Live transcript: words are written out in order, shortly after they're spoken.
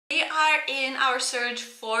are in our search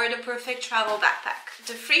for the perfect travel backpack.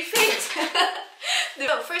 The free fit. The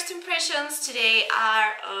first impressions today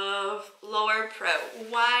are of Lowepro.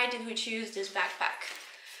 Why did we choose this backpack?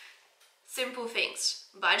 Simple things: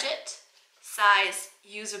 budget, size,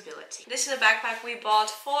 usability. This is a backpack we bought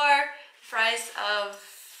for the price of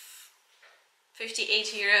 58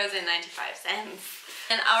 euros and 95 cents.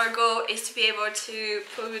 And our goal is to be able to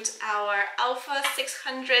put our Alpha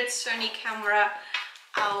 600 Sony camera,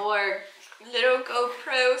 our little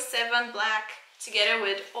GoPro 7 Black, together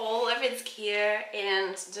with all of its gear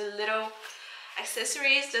and the little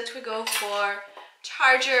accessories that we go for,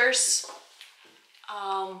 chargers,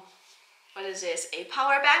 what is this, a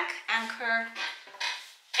power bank, anchor,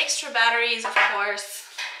 extra batteries of course,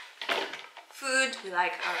 food, we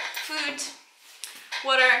like our food,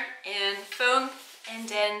 water and phone, and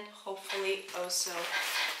then hopefully also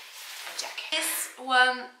a jacket. This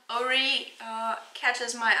one already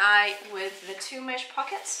catches my eye with the 2 mesh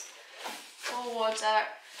pockets for water.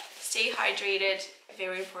 Stay hydrated,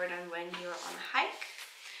 very important when you're on a hike.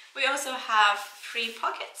 We also have 3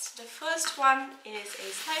 pockets. The first one is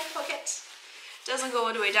a side pocket. Doesn't go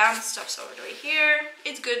all the way down, stops over the way here.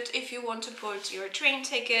 It's good if you want to put your train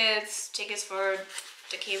tickets, tickets for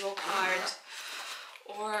the cable card,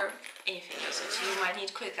 or anything else that you might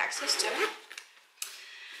need quick access to.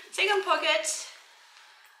 Second pocket,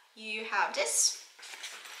 you have this.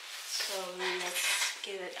 So let's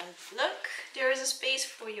give it a look. There is a space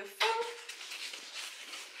for your phone.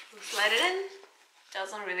 We'll slide it in.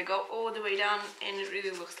 Doesn't really go all the way down, and it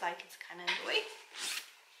really looks like it's kind of in the way.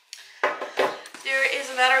 There is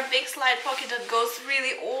another big slide pocket that goes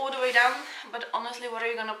really all the way down, but honestly, what are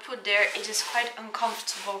you gonna put there? It is quite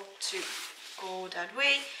uncomfortable to go that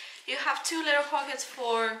way. You have 2 little pockets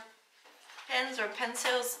for pens or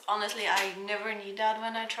pencils. Honestly, I never need that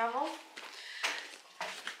when I travel.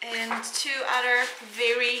 And 2 other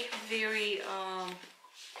very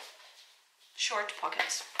short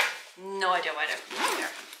pockets. No idea why they're there.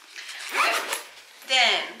 Okay.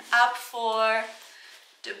 Then up for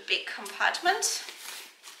the big compartment.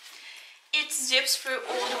 It zips through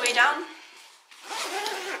all the way down,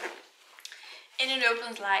 and it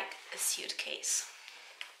opens like a suitcase.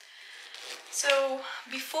 So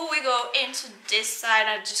before we go into this side,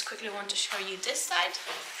 I just quickly want to show you this side.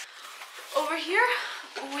 Over here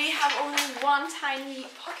we have only 1 tiny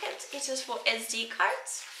pocket. It is for SD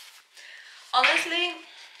cards. Honestly,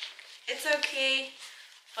 it's okay,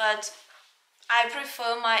 but I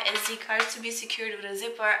prefer my SD cards to be secured with a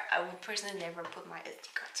zipper. I would personally never put my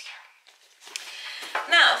SD cards here.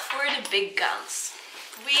 Now for the big guns.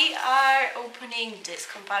 We are opening this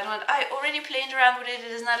compartment. I already played around with it.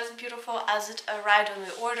 It is not as beautiful as it arrived when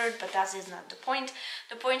we ordered, but that is not the point.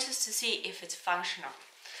 The point is to see if it's functional.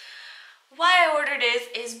 Why I ordered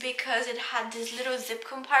it is because it had this little zip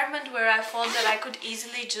compartment where I thought that I could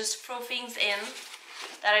easily just throw things in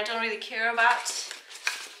that I don't really care about,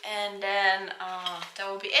 and then that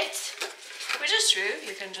will be it, which is true.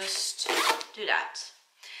 You can just do that.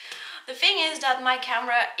 The thing is that my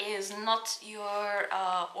camera is not your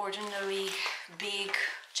ordinary big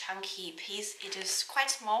chunky piece. It is quite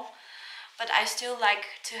small, but I still like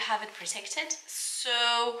to have it protected.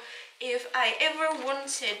 So if I ever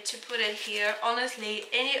wanted to put it here, honestly,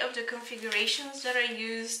 any of the configurations that I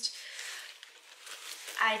used,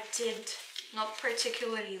 I did not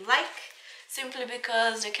particularly like, simply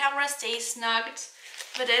because the camera stays snugged,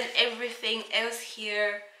 but then everything else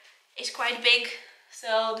here is quite big.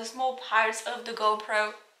 So the small parts of the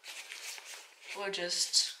GoPro were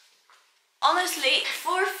just... Honestly,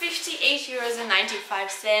 for 58 euros and 95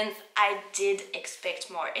 cents, I did expect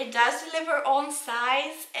more. It does deliver on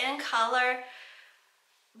size and color,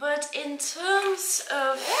 but in terms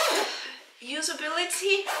of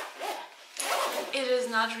usability, it is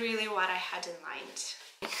not really what I had in mind.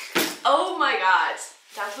 Oh my god,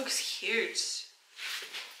 that looks huge. Is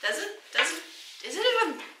it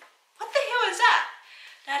even... What the hell is that?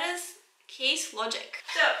 That is case logic.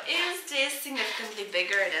 So, is this significantly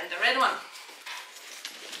bigger than the red one?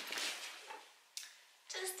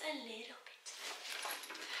 Just a little bit.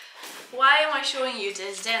 Why am I showing you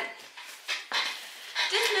this then?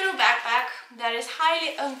 This little backpack that is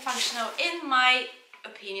highly unfunctional in my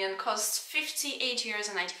opinion costs 58 euros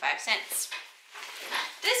and 95 cents.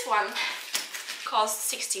 This one costs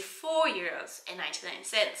 64 euros and 99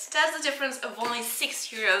 cents. That's the difference of only 6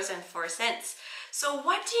 euros and 4 cents. So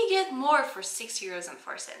what do you get more for 6 euros and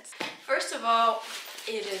 4 cents? First of all,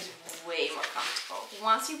 it is way more comfortable.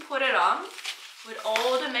 Once you put it on, with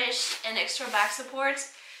all the mesh and extra back support,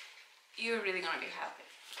 you're really gonna be happy.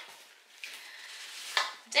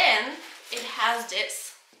 Then it has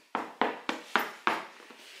this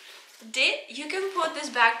You can put this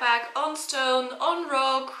backpack on stone, on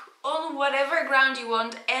rock, on whatever ground you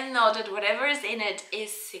want, and know that whatever is in it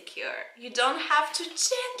is secure. You don't have to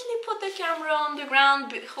gently put the camera on the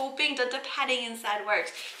ground hoping that the padding inside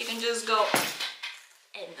works. You can just go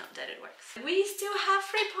and know that it works. We still have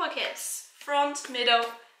 3 pockets, front, middle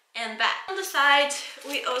and back. On the side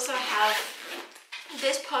we also have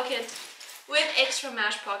this pocket with extra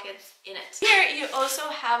mesh pockets in it. Here you also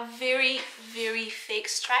have very thick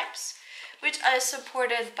stripes, which are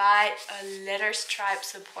supported by a leather stripe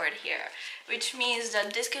support here, which means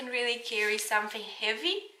that this can really carry something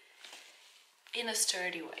heavy in a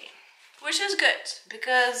sturdy way, which is good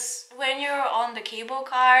because when you're on the cable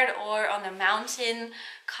cart or on a mountain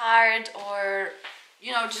cart, or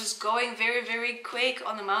you know, just going very quick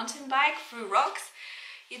on a mountain bike through rocks,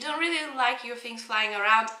 you don't really like your things flying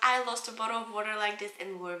around. I lost a bottle of water like this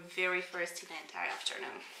and we're very thirsty the entire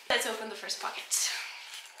afternoon. Let's open the first pocket.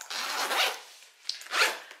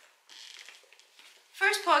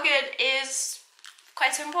 First pocket is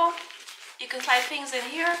quite simple. You can slide things in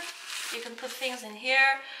here, you can put things in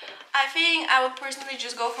here. I think I would personally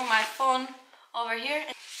just go for my phone over here.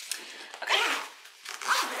 Okay.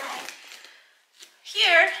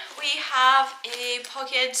 Here we have a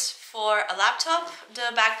pocket for a laptop.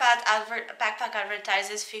 The backpack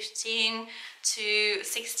advertises 15 to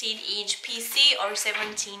 16 inch PC or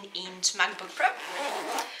 17 inch MacBook Pro.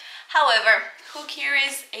 However, who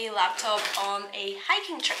carries a laptop on a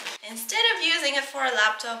hiking trip? Instead of using it for a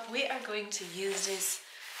laptop, we are going to use this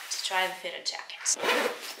to try and fit a jacket.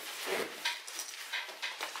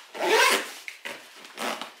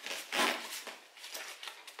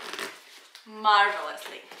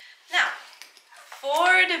 Marvelously. Now,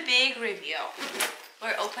 for the big review,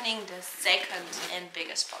 we're opening the second and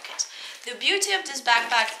biggest pocket. The beauty of this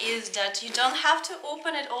backpack is that you don't have to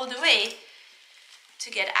open it all the way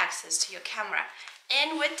to get access to your camera.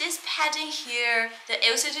 And with this padding here, the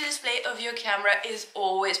LCD display of your camera is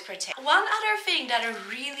always protected. One other thing that I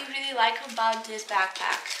really like about this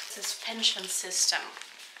backpack, suspension system.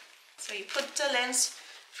 So you put the lens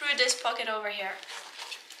through this pocket over here,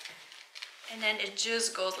 and then it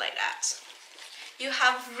just goes like that. You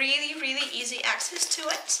have really easy access to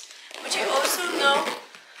it, but you also know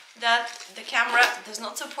that the camera does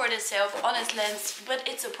not support itself on its lens, but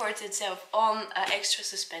it supports itself on extra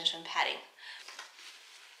suspension padding.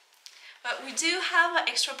 But we do have an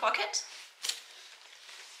extra pocket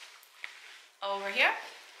over here.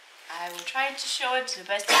 I will try to show it to the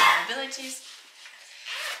best of my abilities.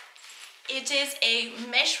 It is a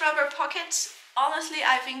mesh rubber pocket. Honestly,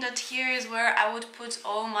 I think that here is where I would put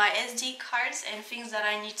all my SD cards and things that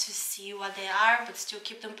I need to see what they are, but still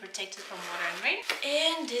keep them protected from water and rain.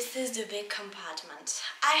 And this is the big compartment.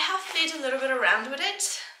 I have played a little bit around with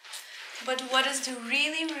it, but what is the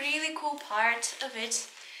really cool part of it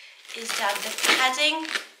is that the padding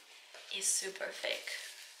is super thick.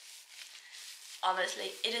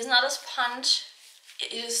 Honestly, it is not a sponge,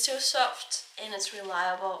 it is still soft and it's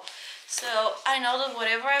reliable. So I know that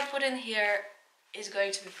whatever I put in here is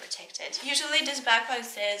going to be protected. Usually this backpack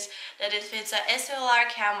says that it fits a SLR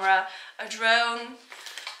camera, a drone,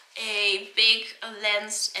 a big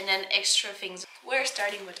lens, and then extra things. We're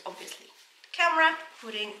starting with obviously the camera,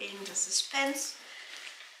 putting in the suspense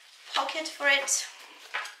pocket for it,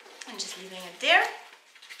 and just leaving it there.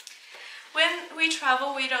 When we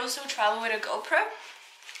travel, we'd also travel with a GoPro.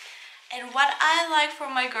 And what I like for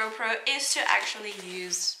my GoPro is to actually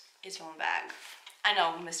use its own bag. I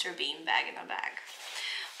know, Mr. Bean bag in a bag.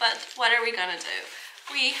 But what are we gonna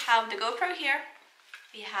do? We have the GoPro here.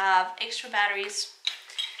 We have extra batteries.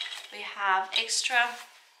 We have extra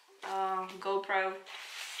GoPro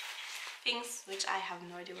things, which I have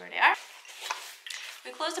no idea where they are.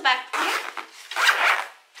 We close the back.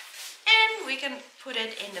 And we can put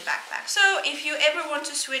it in the backpack. So if you ever want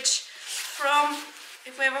to switch from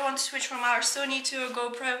our Sony to a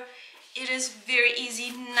GoPro, it is very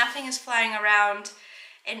easy, nothing is flying around,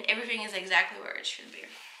 and everything is exactly where it should be.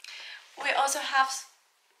 We also have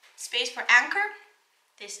space for anchor.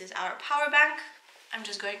 This is our power bank. I'm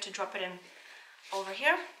just going to drop it in over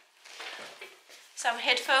here. Some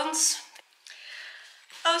headphones.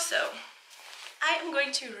 Also, I am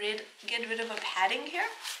going to get rid of a padding here,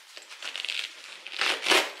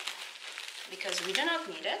 because we do not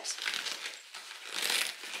need it.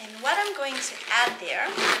 And what I'm going to add there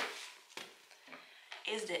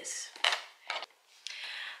is this.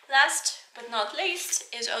 Last but not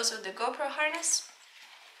least is also the GoPro harness.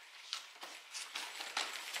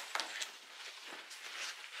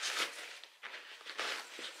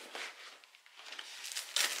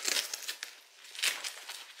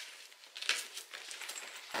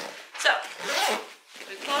 So,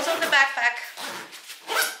 we close on the backpack.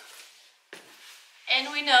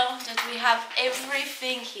 And we know that we have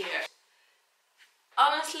everything here.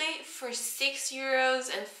 Honestly, for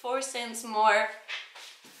 €6.04 more,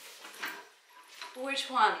 which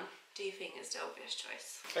one do you think is the obvious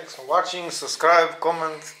choice? Thanks for watching, subscribe,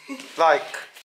 comment, like.